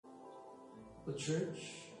The church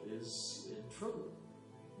is in trouble.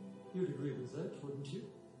 You'd agree with that, wouldn't you?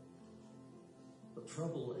 The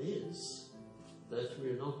trouble is that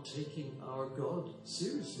we're not taking our God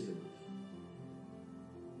seriously enough.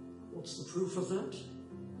 What's the proof of that?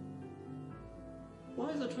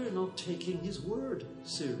 Why, that we're not taking his word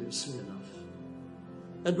seriously enough.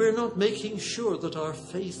 And we're not making sure that our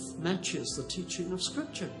faith matches the teaching of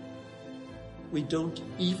Scripture. We don't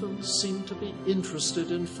even seem to be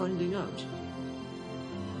interested in finding out.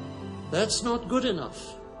 That's not good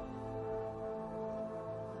enough.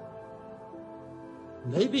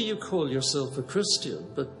 Maybe you call yourself a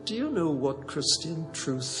Christian, but do you know what Christian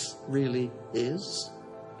truth really is?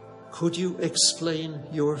 Could you explain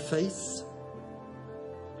your faith?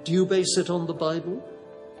 Do you base it on the Bible?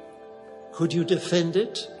 Could you defend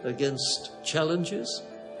it against challenges?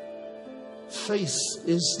 Faith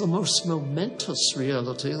is the most momentous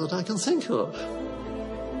reality that I can think of.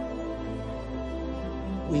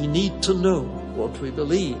 We need to know what we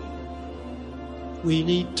believe. We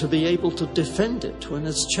need to be able to defend it when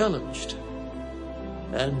it's challenged.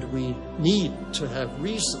 And we need to have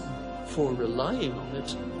reason for relying on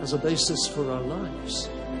it as a basis for our lives.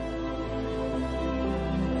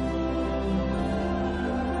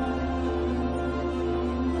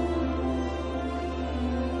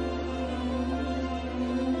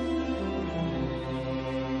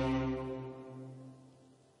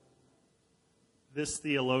 This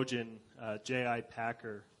theologian, J.I.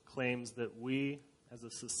 Packer, claims that we as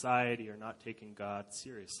a society are not taking God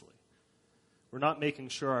seriously. We're not making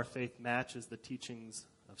sure our faith matches the teachings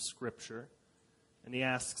of Scripture. And he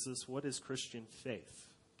asks us, what is Christian faith?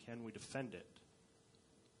 Can we defend it?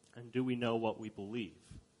 And do we know what we believe?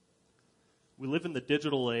 We live in the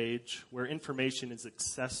digital age where information is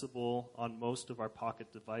accessible on most of our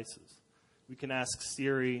pocket devices. We can ask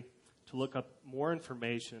Siri to look up more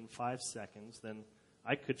information in 5 seconds than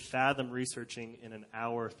I could fathom researching in an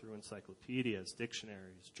hour through encyclopedias,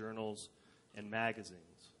 dictionaries, journals, and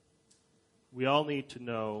magazines. We all need to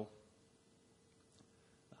know,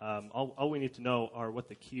 all we need to know are what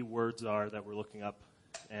the key words are that we're looking up,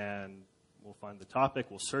 and we'll find the topic,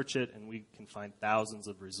 we'll search it, and we can find thousands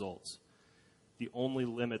of results. The only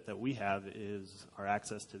limit that we have is our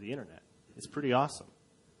access to the internet. It's pretty awesome.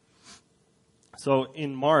 So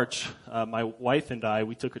in March, my wife and I,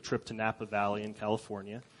 we took a trip to Napa Valley in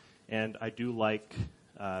California, and I do like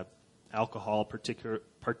alcohol,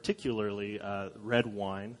 particularly red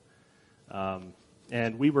wine.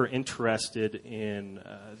 And we were interested in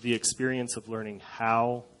the experience of learning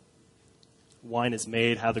how wine is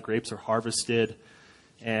made, how the grapes are harvested,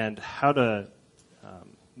 and how to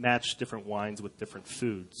match different wines with different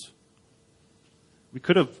foods. We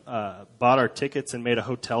could have bought our tickets and made a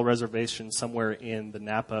hotel reservation somewhere in the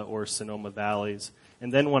Napa or Sonoma Valleys,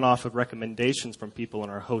 and then went off of recommendations from people in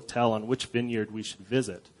our hotel on which vineyard we should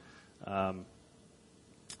visit. And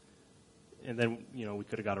then, we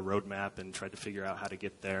could have got a road map and tried to figure out how to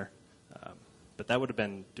get there. But that would have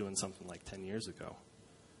been doing something like 10 years ago.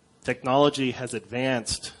 Technology has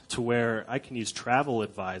advanced to where I can use Travel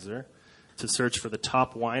Advisor to search for the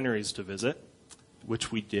top wineries to visit,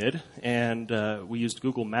 which we did, and we used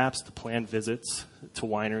Google Maps to plan visits to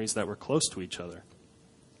wineries that were close to each other.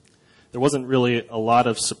 There wasn't really a lot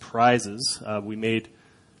of surprises. We made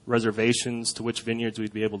reservations to which vineyards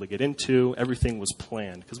we'd be able to get into. Everything was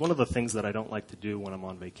planned, because one of the things that I don't like to do when I'm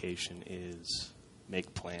on vacation is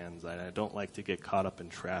make plans. I don't like to get caught up in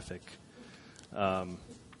traffic.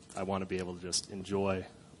 I want to be able to just enjoy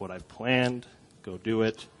what I've planned, go do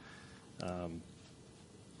it.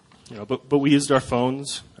 But we used our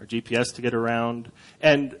phones, our GPS to get around.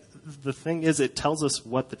 And the thing is, it tells us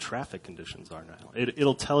what the traffic conditions are now.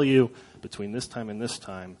 It'll tell you between this time and this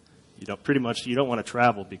time, you don't want to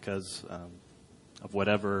travel because of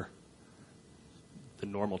whatever the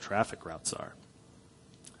normal traffic routes are.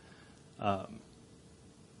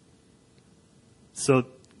 So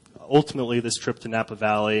ultimately, this trip to Napa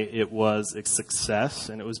Valley, it was a success,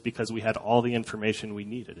 and it was because we had all the information we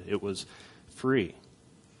needed. It was free.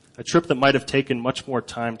 A trip that might have taken much more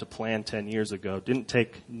time to plan 10 years ago didn't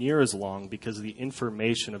take near as long because the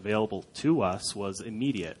information available to us was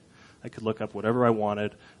immediate. I could look up whatever I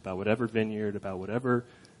wanted about whatever vineyard, about whatever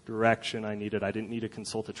direction I needed. I didn't need to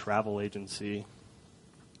consult a travel agency.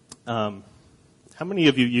 How many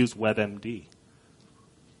of you use WebMD?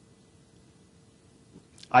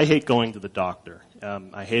 I hate going to the doctor.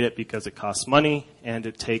 I hate it because it costs money and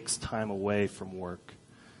it takes time away from work.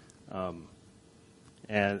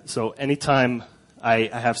 And so anytime I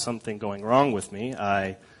have something going wrong with me,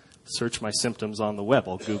 I search my symptoms on the web.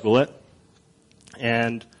 I'll Google it.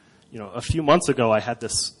 And, a few months ago I had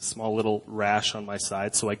this small little rash on my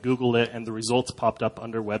side, so I Googled it, and the results popped up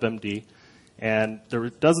under WebMD. And there were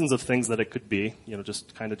dozens of things that it could be,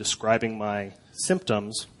 just kind of describing my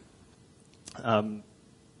symptoms. And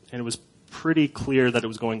it was pretty clear that it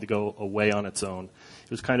was going to go away on its own.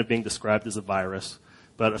 It was kind of being described as a virus.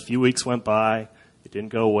 But a few weeks went by, it didn't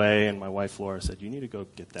go away, and my wife Laura said, "You need to go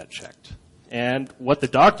get that checked." And what the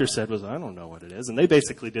doctor said was, "I don't know what it is." And they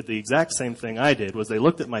basically did the exact same thing I did, was they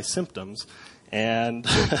looked at my symptoms, and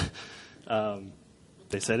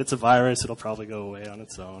they said, "It's a virus, it'll probably go away on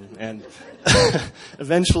its own." And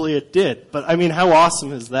eventually it did. But, how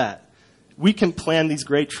awesome is that? We can plan these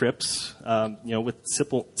great trips, with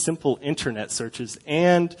simple internet searches,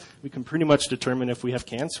 and we can pretty much determine if we have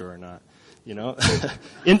cancer or not.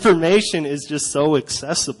 Information is just so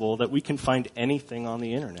accessible that we can find anything on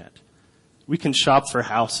the internet. We can shop for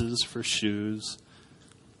houses, for shoes.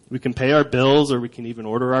 We can pay our bills, or we can even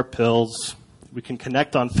order our pills. We can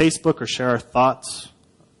connect on Facebook or share our thoughts.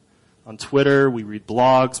 On Twitter, we read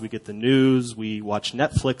blogs, we get the news, we watch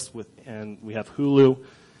Netflix, and we have Hulu,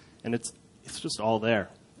 and it's just all there.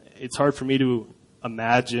 It's hard for me to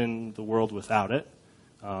imagine the world without it,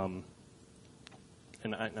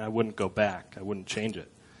 and I wouldn't go back. I wouldn't change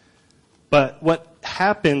it. But what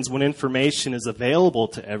happens when information is available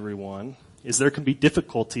to everyone is there can be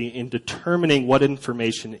difficulty in determining what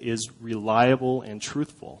information is reliable and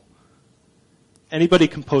truthful. Anybody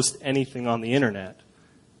can post anything on the internet.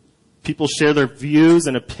 People share their views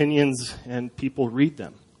and opinions, and people read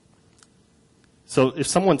them. So if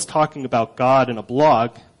someone's talking about God in a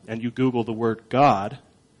blog, and you Google the word God,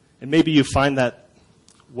 and maybe you find that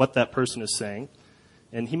what that person is saying,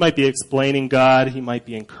 and he might be explaining God, he might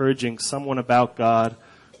be encouraging someone about God,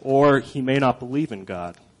 or he may not believe in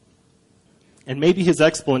God. And maybe his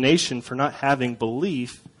explanation for not having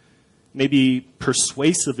belief may be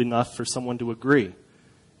persuasive enough for someone to agree.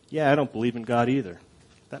 Yeah, I don't believe in God either.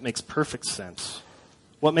 That makes perfect sense.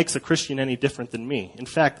 What makes a Christian any different than me? In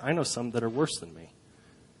fact, I know some that are worse than me.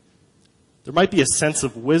 There might be a sense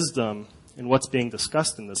of wisdom in what's being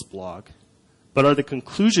discussed in this blog, but are the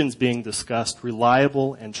conclusions being discussed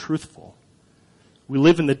reliable and truthful? We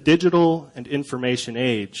live in the digital and information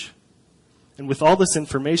age, and with all this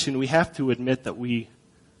information, we have to admit that we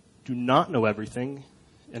do not know everything,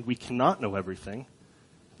 and we cannot know everything.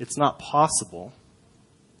 It's not possible.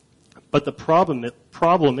 But the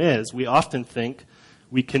problem is we often think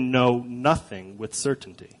we can know nothing with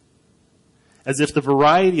certainty, as if the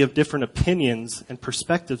variety of different opinions and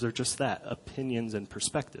perspectives are just that, opinions and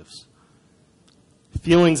perspectives.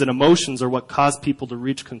 Feelings and emotions are what cause people to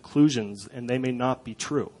reach conclusions, and they may not be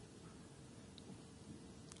true.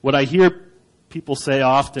 What I hear people say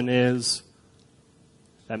often is,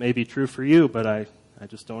 "That may be true for you, but I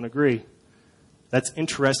just don't agree." That's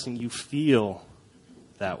interesting. You feel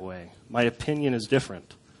that way. My opinion is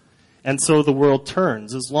different. And so the world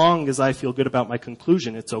turns. As long as I feel good about my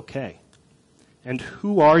conclusion, it's okay. And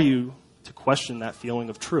who are you to question that feeling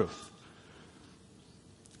of truth?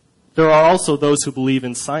 There are also those who believe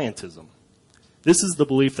in scientism. This is the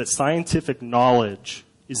belief that scientific knowledge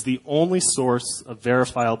is the only source of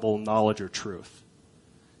verifiable knowledge or truth.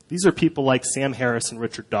 These are people like Sam Harris and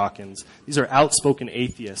Richard Dawkins. These are outspoken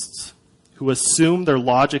atheists who assume their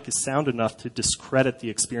logic is sound enough to discredit the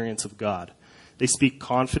experience of God. They speak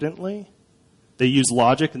confidently, they use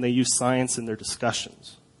logic, and they use science in their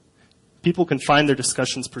discussions. People can find their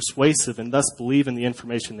discussions persuasive and thus believe in the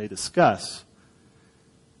information they discuss.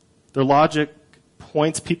 Their logic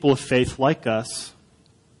points people of faith like us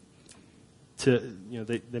to,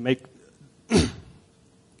 they make,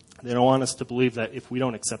 they don't want us to believe that if we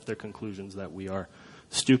don't accept their conclusions that we are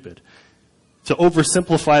stupid. To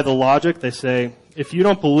oversimplify the logic, they say, if you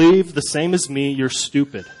don't believe the same as me, you're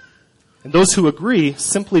stupid. And those who agree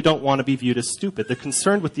simply don't want to be viewed as stupid. They're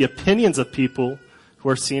concerned with the opinions of people who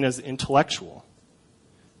are seen as intellectual.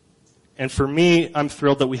 And for me, I'm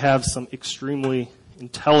thrilled that we have some extremely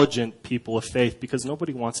intelligent people of faith, because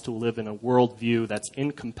nobody wants to live in a worldview that's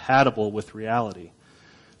incompatible with reality.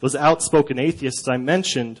 Those outspoken atheists I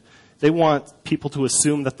mentioned, they want people to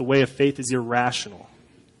assume that the way of faith is irrational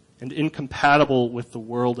and incompatible with the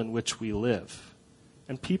world in which we live.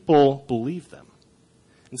 And people believe them.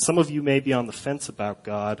 And some of you may be on the fence about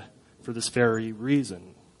God for this very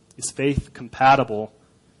reason. Is faith compatible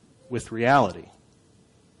with reality?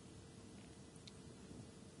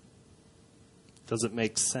 Does it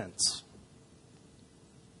make sense?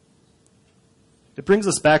 It brings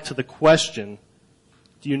us back to the question,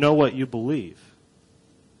 do you know what you believe?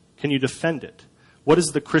 Can you defend it? What is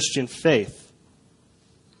the Christian faith?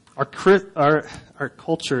 Our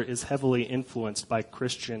culture is heavily influenced by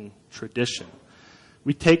Christian tradition.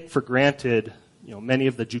 We take for granted, many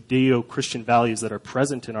of the Judeo-Christian values that are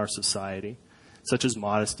present in our society, such as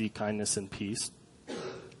modesty, kindness, and peace.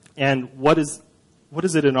 And what is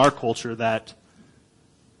it in our culture that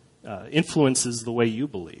influences the way you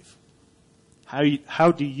believe?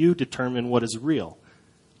 How do you determine what is real?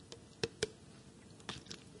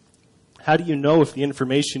 How do you know if the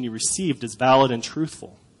information you received is valid and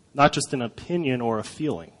truthful, not just an opinion or a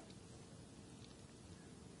feeling?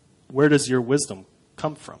 Where does your wisdom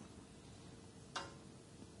come from?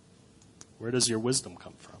 Where does your wisdom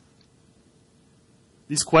come from?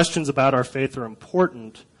 These questions about our faith are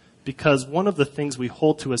important because one of the things we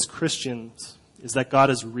hold to as Christians is that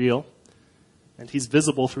God is real and he's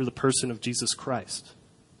visible through the person of Jesus Christ.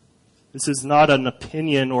 This is not an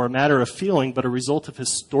opinion or a matter of feeling, but a result of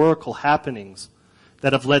historical happenings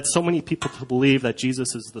that have led so many people to believe that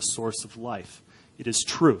Jesus is the source of life. It is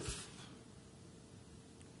truth.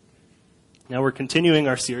 Now we're continuing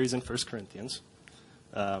our series in 1 Corinthians,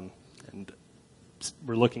 and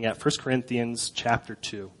we're looking at 1 Corinthians chapter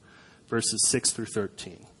 2, verses 6 through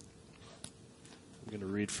 13. I'm going to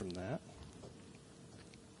read from that.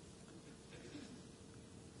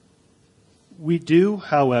 We do,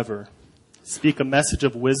 however, speak a message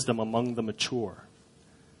of wisdom among the mature,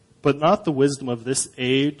 but not the wisdom of this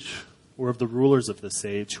age or of the rulers of this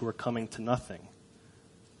age who are coming to nothing.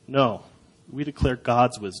 No, we declare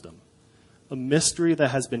God's wisdom, a mystery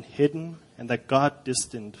that has been hidden and that God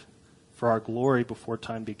destined for our glory before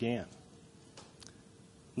time began.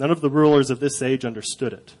 None of the rulers of this age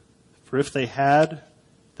understood it, for if they had,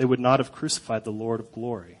 they would not have crucified the Lord of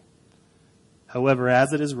glory. However,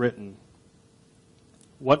 as it is written,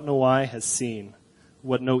 what no eye has seen,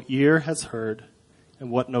 what no ear has heard,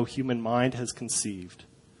 and what no human mind has conceived,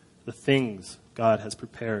 the things God has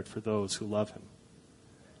prepared for those who love him.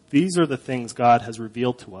 These are the things God has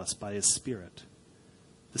revealed to us by his Spirit.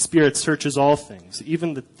 The Spirit searches all things,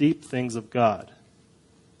 even the deep things of God.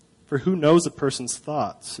 For who knows a person's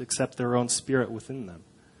thoughts except their own spirit within them?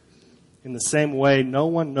 In the same way, no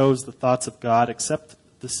one knows the thoughts of God except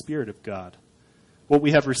the Spirit of God. What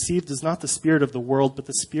we have received is not the spirit of the world, but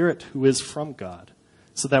the Spirit who is from God,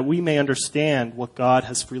 so that we may understand what God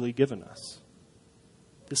has freely given us.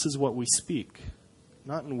 This is what we speak,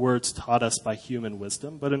 not in words taught us by human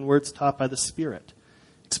wisdom, but in words taught by the Spirit,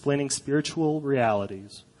 explaining spiritual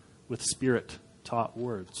realities with Spirit-taught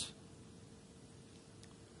words.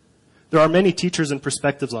 There are many teachers and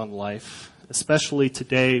perspectives on life, especially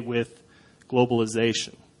today with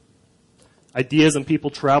globalization. Ideas and people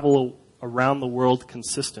travel around the world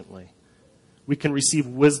consistently. We can receive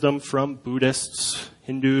wisdom from Buddhists,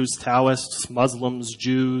 Hindus, Taoists, Muslims,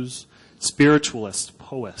 Jews, spiritualists,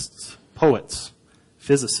 poets,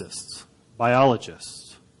 physicists,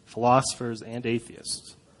 biologists, philosophers, and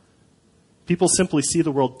atheists. People simply see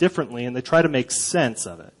the world differently and they try to make sense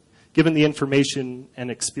of it, given the information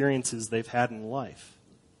and experiences they've had in life.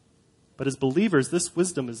 But as believers, this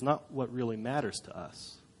wisdom is not what really matters to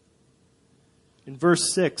us. In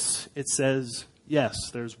verse 6, it says, yes,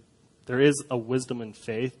 there is a wisdom in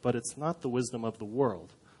faith, but it's not the wisdom of the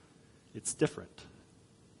world. It's different.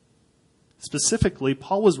 Specifically,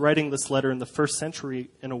 Paul was writing this letter in the first century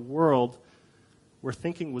in a world where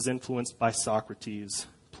thinking was influenced by Socrates,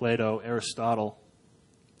 Plato, Aristotle,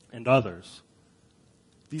 and others.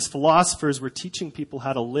 These philosophers were teaching people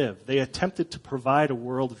how to live. They attempted to provide a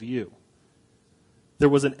worldview. There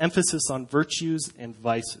was an emphasis on virtues and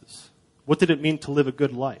vices. What did it mean to live a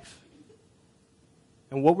good life?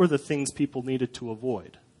 And what were the things people needed to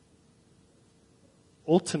avoid?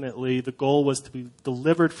 Ultimately, the goal was to be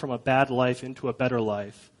delivered from a bad life into a better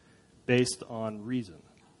life based on reason.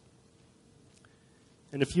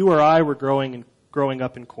 And if you or I were growing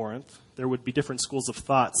up in Corinth, there would be different schools of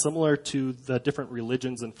thought, similar to the different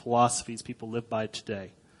religions and philosophies people live by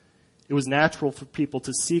today. It was natural for people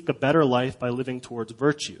to seek a better life by living towards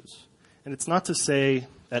virtues. And it's not to say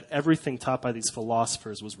that everything taught by these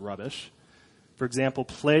philosophers was rubbish. For example,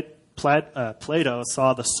 Plato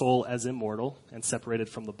saw the soul as immortal and separated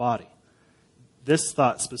from the body. This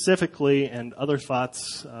thought specifically, and other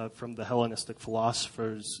thoughts from the Hellenistic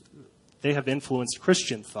philosophers, they have influenced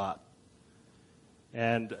Christian thought.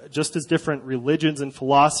 And just as different religions and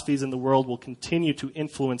philosophies in the world will continue to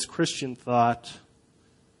influence Christian thought,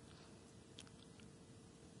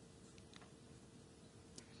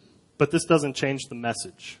 but this doesn't change the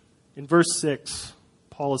message. In verse 6,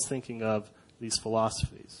 Paul is thinking of these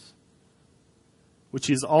philosophies, which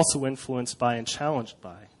he is also influenced by and challenged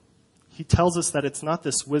by. He tells us that it's not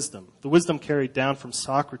this wisdom, the wisdom carried down from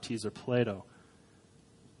Socrates or Plato,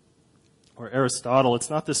 or Aristotle, it's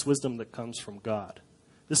not this wisdom that comes from God.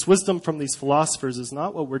 This wisdom from these philosophers is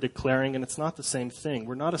not what we're declaring, and it's not the same thing.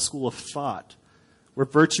 We're not a school of thought where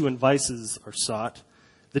virtue and vices are sought.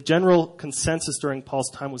 The general consensus during Paul's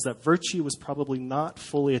time was that virtue was probably not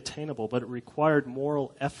fully attainable, but it required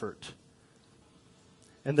moral effort.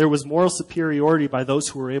 And there was moral superiority by those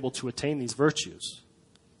who were able to attain these virtues.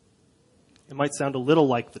 It might sound a little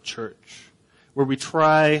like the church, where we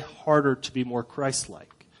try harder to be more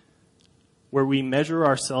Christ-like, where we measure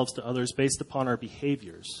ourselves to others based upon our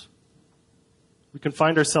behaviors. We can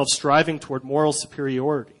find ourselves striving toward moral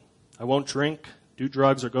superiority. I won't drink, do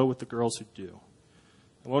drugs, or go with the girls who do.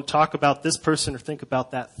 I won't talk about this person or think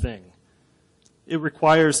about that thing. It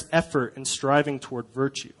requires effort and striving toward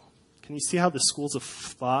virtue. Can you see how the schools of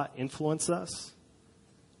thought influence us,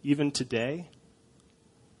 even today?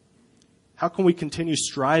 How can we continue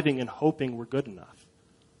striving and hoping we're good enough?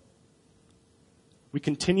 We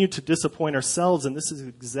continue to disappoint ourselves, and this is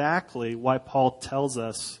exactly why Paul tells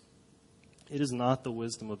us it is not the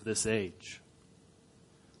wisdom of this age.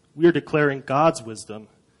 We are declaring God's wisdom,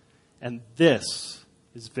 and this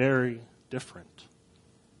is very different.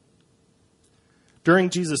 During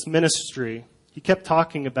Jesus' ministry, he kept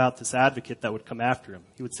talking about this advocate that would come after him.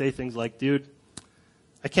 He would say things like, dude,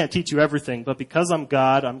 I can't teach you everything, but because I'm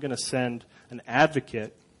God, I'm going to send an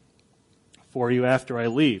advocate for you after I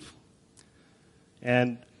leave.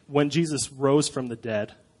 And when Jesus rose from the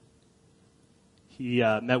dead, he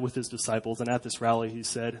met with his disciples, and at this rally he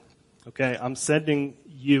said, okay, I'm sending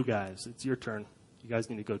you guys. It's your turn. You guys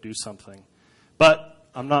need to go do something. But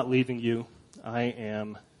I'm not leaving you. I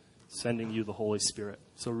am sending you the Holy Spirit.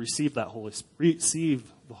 So receive the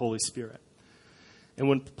Holy Spirit. And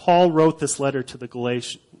when Paul wrote this letter to the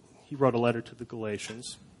Galatians, he wrote a letter to the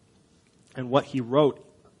Galatians. And what he wrote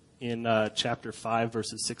in chapter 5,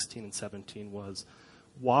 verses 16 and 17 was,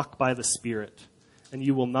 walk by the Spirit, and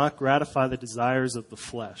you will not gratify the desires of the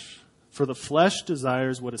flesh. For the flesh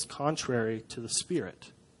desires what is contrary to the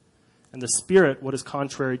Spirit, and the Spirit what is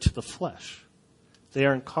contrary to the flesh. They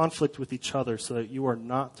are in conflict with each other so that you are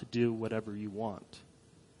not to do whatever you want.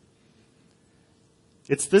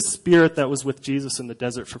 It's this Spirit that was with Jesus in the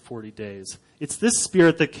desert for 40 days. It's this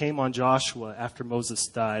Spirit that came on Joshua after Moses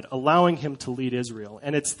died, allowing him to lead Israel.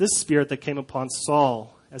 And it's this Spirit that came upon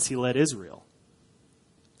Saul as he led Israel.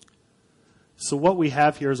 So what we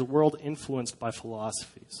have here is a world influenced by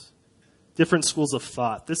philosophies, different schools of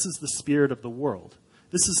thought. This is the spirit of the world.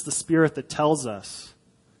 This is the spirit that tells us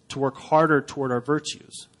to work harder toward our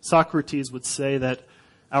virtues. Socrates would say that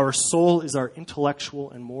our soul is our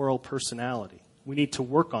intellectual and moral personality. We need to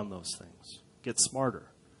work on those things, get smarter,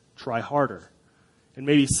 try harder, and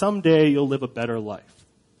maybe someday you'll live a better life.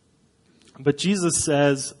 But Jesus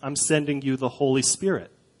says, I'm sending you the Holy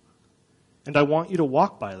Spirit, and I want you to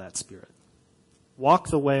walk by that Spirit. Walk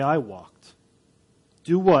the way I walked.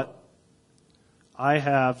 Do what I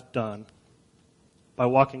have done by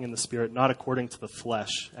walking in the Spirit, not according to the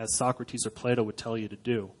flesh, as Socrates or Plato would tell you to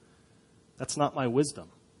do. That's not my wisdom.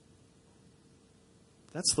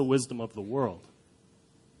 That's the wisdom of the world.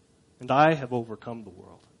 And I have overcome the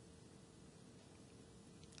world.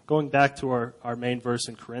 Going back to our main verse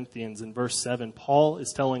in Corinthians, in verse 7, Paul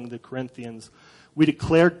is telling the Corinthians, we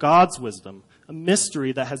declare God's wisdom, a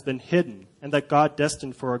mystery that has been hidden, and that God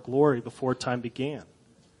destined for our glory before time began.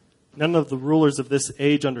 None of the rulers of this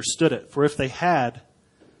age understood it, for if they had,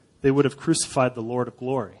 they would have crucified the Lord of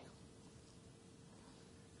glory.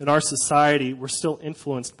 In our society, we're still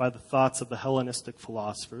influenced by the thoughts of the Hellenistic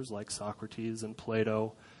philosophers like Socrates and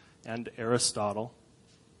Plato and Aristotle.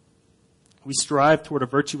 We strive toward a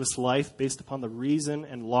virtuous life based upon the reason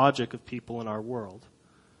and logic of people in our world.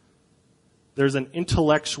 There's an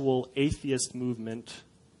intellectual atheist movement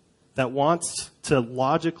that wants to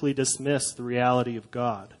logically dismiss the reality of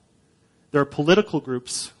God. There are political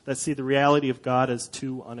groups that see the reality of God as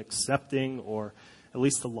too unaccepting, or at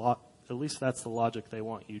least that's the logic they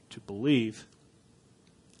want you to believe.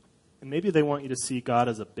 And maybe they want you to see God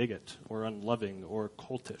as a bigot or unloving or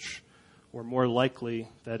cultish, or more likely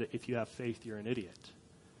that if you have faith, you're an idiot.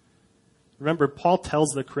 Remember, Paul tells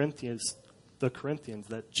the Corinthians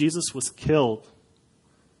that Jesus was killed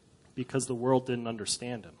because the world didn't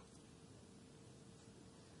understand him.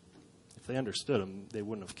 If they understood him, they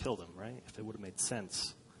wouldn't have killed him, right? If it would have made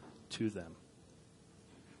sense to them.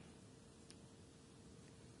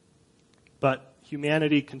 But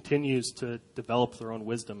humanity continues to develop their own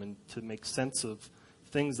wisdom and to make sense of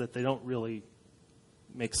things that they don't really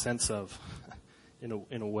make sense of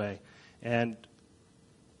in a way. And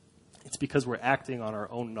it's because we're acting on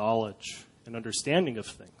our own knowledge and understanding of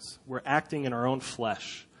things. We're acting in our own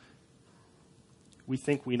flesh. We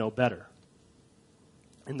think we know better.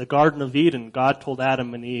 In the Garden of Eden, God told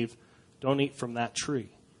Adam and Eve, don't eat from that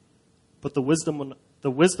tree. But the wisdom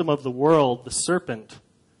of the world, the serpent,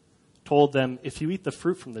 told them, if you eat the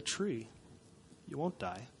fruit from the tree, you won't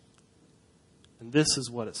die. And this is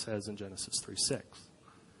what it says in Genesis 3:6.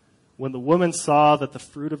 When the woman saw that the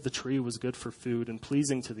fruit of the tree was good for food and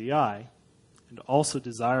pleasing to the eye, and also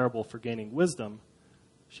desirable for gaining wisdom,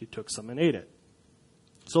 she took some and ate it.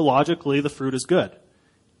 So logically, the fruit is good.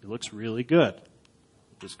 It looks really good.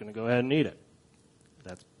 I'm just going to go ahead and eat it.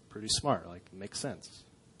 That's pretty smart. It makes sense.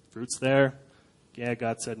 Fruit's there. Yeah,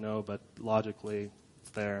 God said no, but logically,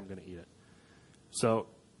 it's there. I'm going to eat it. So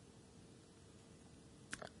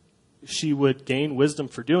she would gain wisdom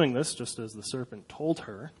for doing this, just as the serpent told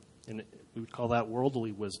her, and we would call that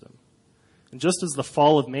worldly wisdom. And just as the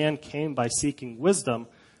fall of man came by seeking wisdom,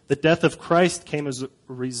 the death of Christ came as a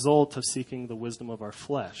result of seeking the wisdom of our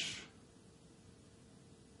flesh.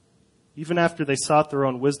 Even after they sought their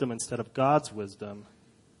own wisdom instead of God's wisdom,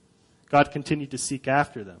 God continued to seek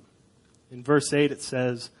after them. In verse 8 it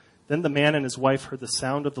says, Then the man and his wife heard the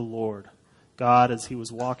sound of the Lord God as he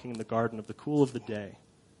was walking in the garden of the cool of the day.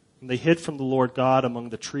 And they hid from the Lord God among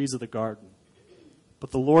the trees of the garden.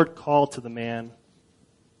 But the Lord called to the man,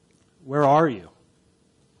 Where are you?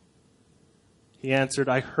 He answered,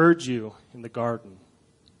 I heard you in the garden,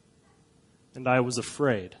 and I was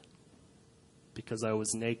afraid, because I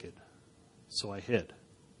was naked, so I hid.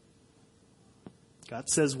 God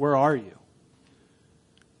says, where are you?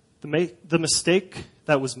 The mistake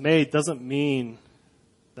that was made doesn't mean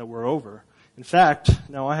that we're over. In fact,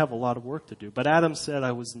 now I have a lot of work to do. But Adam said,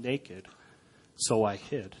 I was naked, so I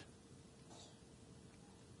hid.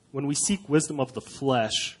 When we seek wisdom of the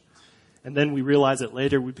flesh, and then we realize it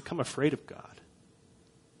later, we become afraid of God.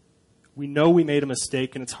 We know we made a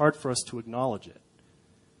mistake, and it's hard for us to acknowledge it.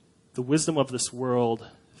 The wisdom of this world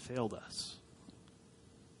failed us.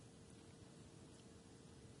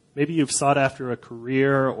 Maybe you've sought after a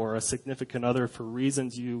career or a significant other for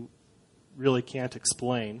reasons you really can't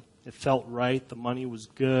explain. It felt right. The money was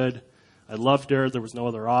good. I loved her. There was no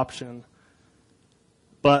other option.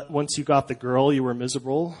 But once you got the girl, you were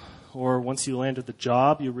miserable. Or once you landed the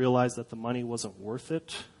job, you realized that the money wasn't worth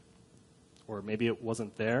it. Or maybe it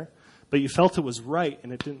wasn't there. But you felt it was right,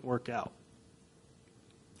 and it didn't work out.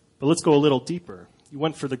 But let's go a little deeper. You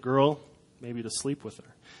went for the girl, maybe to sleep with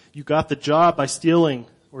her. You got the job by stealing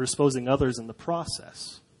or disposing others in the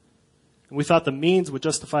process. And we thought the means would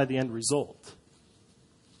justify the end result.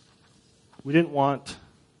 We didn't want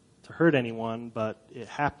to hurt anyone, but it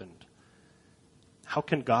happened. How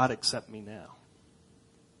can God accept me now?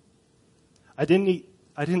 I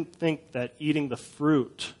didn't think that eating the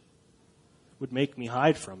fruit would make me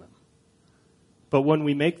hide from him. But when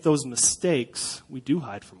we make those mistakes, we do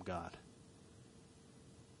hide from God.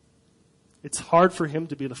 It's hard for him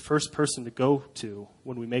to be the first person to go to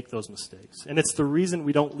when we make those mistakes. And it's the reason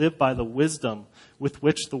we don't live by the wisdom with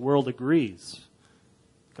which the world agrees.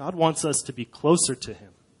 God wants us to be closer to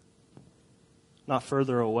him, not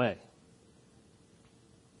further away.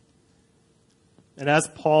 And as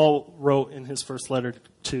Paul wrote in his first letter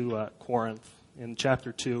to Corinth, in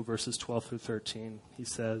chapter 2, verses 12 through 13, he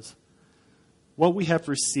says, What we have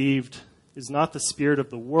received is not the spirit of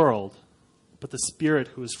the world, but the Spirit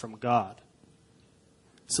who is from God,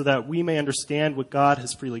 so that we may understand what God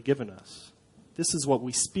has freely given us. This is what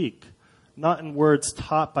we speak, not in words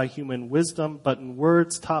taught by human wisdom, but in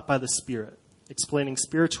words taught by the Spirit, explaining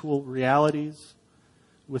spiritual realities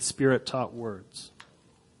with Spirit-taught words.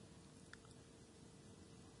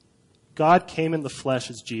 God came in the flesh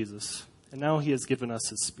as Jesus, and now he has given us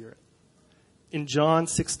his Spirit. In John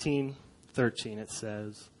 16:13 it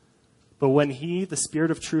says, But when he, the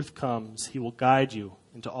Spirit of truth, comes, he will guide you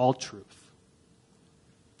into all truth.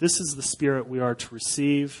 This is the Spirit we are to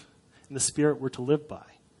receive, and the Spirit we're to live by.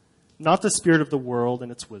 Not the spirit of the world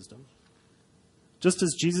and its wisdom. Just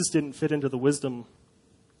as Jesus didn't fit into the wisdom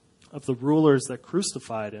of the rulers that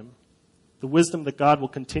crucified him, the wisdom that God will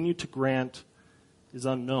continue to grant is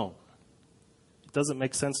unknown. It doesn't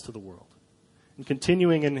make sense to the world. And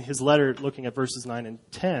continuing in his letter, looking at verses 9 and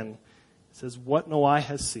 10, it says, What no eye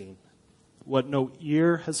has seen, what no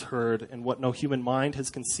ear has heard, and what no human mind has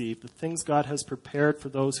conceived, the things God has prepared for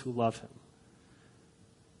those who love him.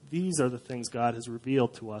 These are the things God has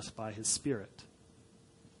revealed to us by his Spirit.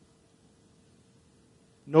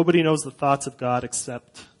 Nobody knows the thoughts of God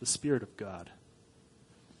except the Spirit of God.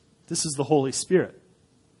 This is the Holy Spirit.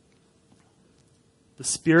 The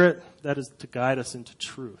Spirit that is to guide us into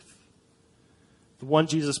truth. The one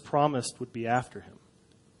Jesus promised would be after him.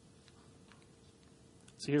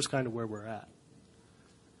 So here's kind of where we're at.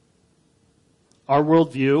 Our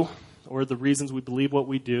worldview or the reasons we believe what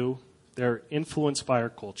we do, they're influenced by our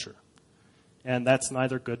culture. And that's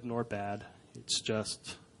neither good nor bad. It's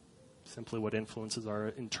just simply what influences our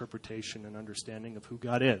interpretation and understanding of who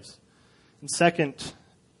God is. And second,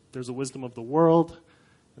 there's a wisdom of the world,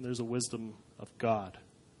 and there's a wisdom of God.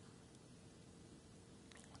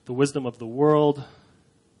 The wisdom of the world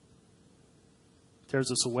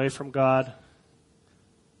tears us away from God.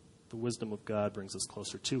 The wisdom of God brings us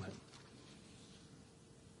closer to Him.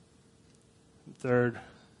 And third,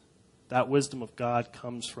 that wisdom of God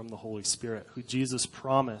comes from the Holy Spirit, who Jesus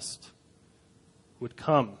promised would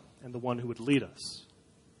come and the one who would lead us.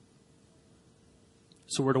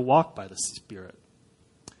 So we're to walk by the Spirit.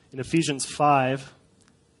 In Ephesians 5,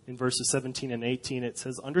 in verses 17 and 18, it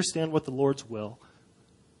says, "Understand what the Lord's will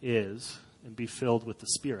is and be filled with the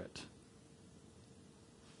Spirit."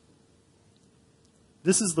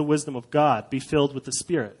 This is the wisdom of God, be filled with the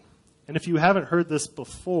Spirit. And if you haven't heard this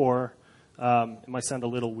before, it might sound a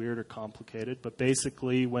little weird or complicated, but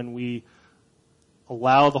basically when we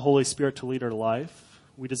allow the Holy Spirit to lead our life,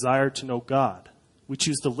 we desire to know God. We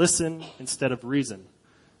choose to listen instead of reason.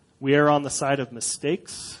 We err on the side of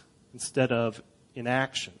mistakes instead of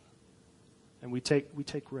inaction. And we take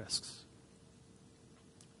risks.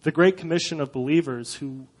 The Great Commission of believers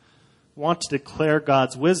who want to declare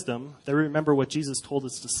God's wisdom, they remember what Jesus told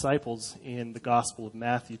his disciples in the Gospel of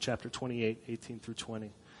Matthew, chapter 28, 18 through 20.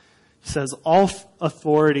 He says, "All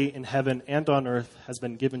authority in heaven and on earth has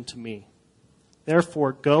been given to me.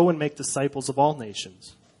 Therefore, go and make disciples of all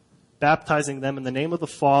nations, baptizing them in the name of the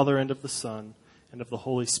Father and of the Son and of the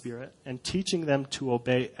Holy Spirit, and teaching them to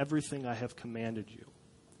obey everything I have commanded you.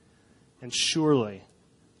 And surely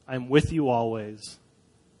I am with you always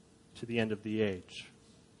to the end of the age."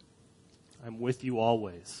 I'm with you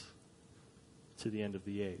always to the end of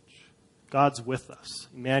the age. God's with us,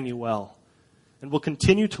 Emmanuel, and will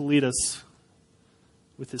continue to lead us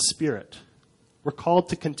with His Spirit. We're called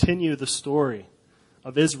to continue the story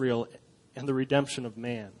of Israel and the redemption of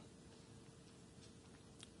man.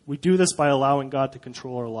 We do this by allowing God to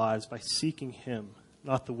control our lives, by seeking Him,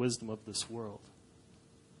 not the wisdom of this world.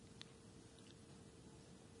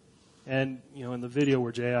 And, in the video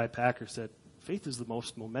where J.I. Packer said, faith is the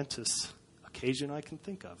most momentous occasion I can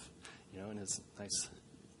think of, in his nice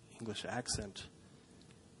English accent.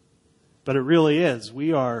 But it really is.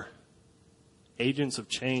 We are agents of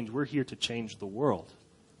change. We're here to change the world.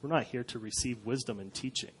 We're not here to receive wisdom and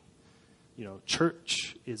teaching.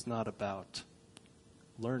 Church is not about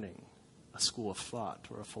learning a school of thought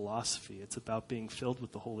or a philosophy. It's about being filled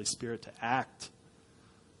with the Holy Spirit to act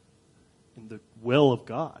in the will of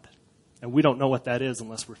God. And we don't know what that is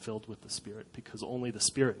unless we're filled with the Spirit, because only the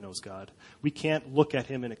Spirit knows God. We can't look at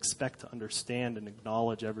Him and expect to understand and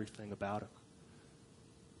acknowledge everything about Him.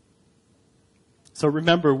 So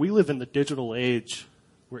remember, we live in the digital age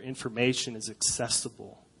where information is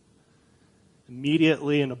accessible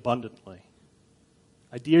immediately and abundantly.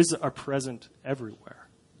 Ideas are present everywhere.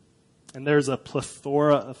 And there's a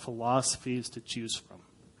plethora of philosophies to choose from.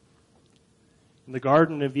 In the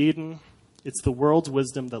Garden of Eden, it's the world's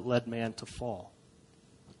wisdom that led man to fall.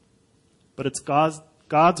 But it's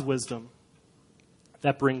God's wisdom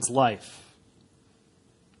that brings life.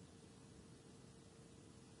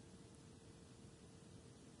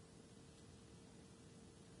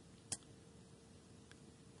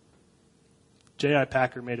 J.I.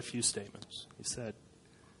 Packer made a few statements. He said,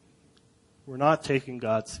 "We're not taking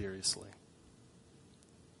God seriously.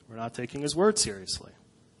 We're not taking His word seriously.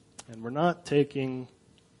 And we're not making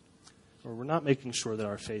sure that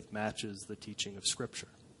our faith matches the teaching of Scripture."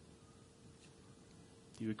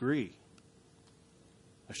 Do you agree?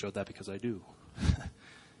 I showed that because I do.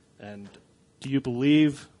 And do you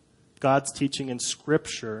believe God's teaching in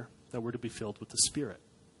Scripture that we're to be filled with the Spirit?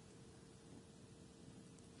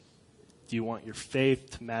 Do you want your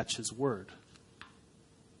faith to match His word?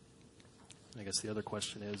 I guess the other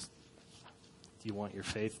question is, do you want your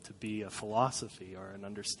faith to be a philosophy or an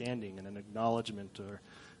understanding and an acknowledgement or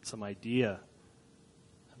some idea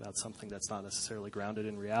about something that's not necessarily grounded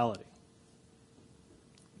in reality?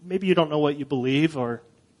 Maybe you don't know what you believe, or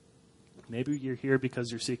maybe you're here because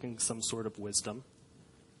you're seeking some sort of wisdom.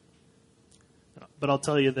 But I'll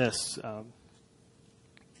tell you this.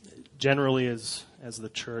 Generally, as the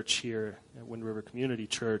church here at Wind River Community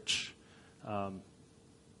Church,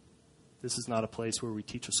 this is not a place where we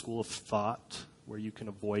teach a school of thought where you can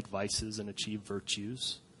avoid vices and achieve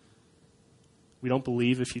virtues. We don't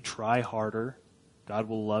believe if you try harder, God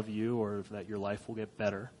will love you or that your life will get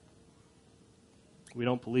better. We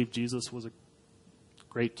don't believe Jesus was a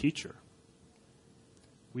great teacher.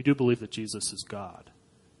 We do believe that Jesus is God.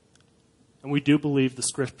 And we do believe the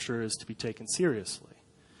Scripture is to be taken seriously.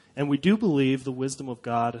 And we do believe the wisdom of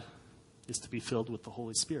God is to be filled with the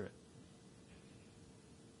Holy Spirit.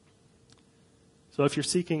 So if you're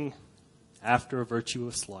seeking after a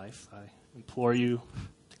virtuous life, I implore you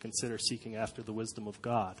to consider seeking after the wisdom of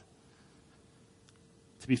God,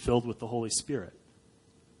 to be filled with the Holy Spirit,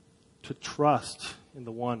 to trust in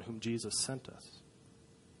the one whom Jesus sent us.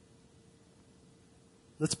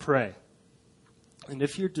 Let's pray. And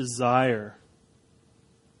if this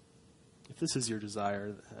is your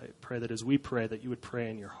desire, I pray that as we pray, that you would pray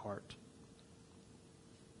in your heart.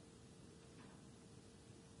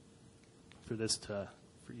 For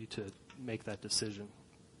you to make that decision,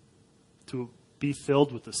 to be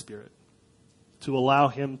filled with the Spirit, to allow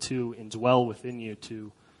Him to indwell within you,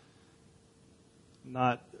 to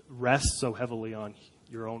not rest so heavily on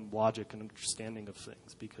your own logic and understanding of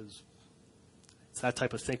things, because it's that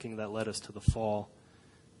type of thinking that led us to the fall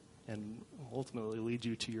and ultimately lead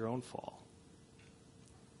you to your own fall.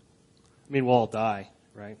 I mean, we'll all die,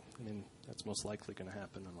 right? I mean, that's most likely going to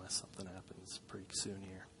happen unless something happens pretty soon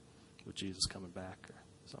here with Jesus coming back or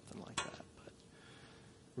something like that. But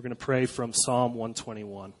we're going to pray from Psalm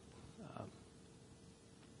 121.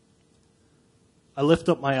 I lift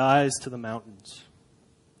up my eyes to the mountains.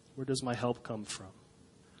 Where does my help come from?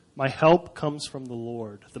 My help comes from the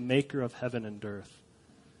Lord, the maker of heaven and earth.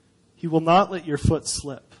 He will not let your foot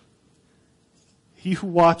slip. He who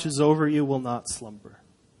watches over you will not slumber.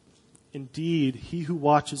 Indeed, he who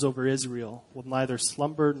watches over Israel will neither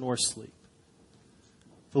slumber nor sleep.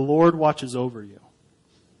 The Lord watches over you.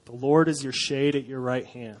 The Lord is your shade at your right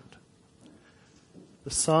hand.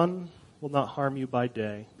 The sun will not harm you by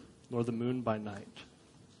day, nor the moon by night.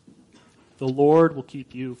 The Lord will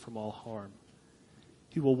keep you from all harm.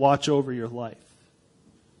 He will watch over your life.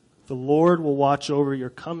 The Lord will watch over your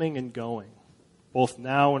coming and going, both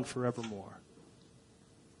now and forevermore.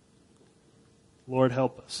 Lord,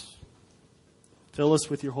 help us. Fill us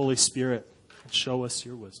with your Holy Spirit and show us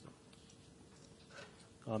your wisdom.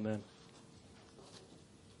 Amen.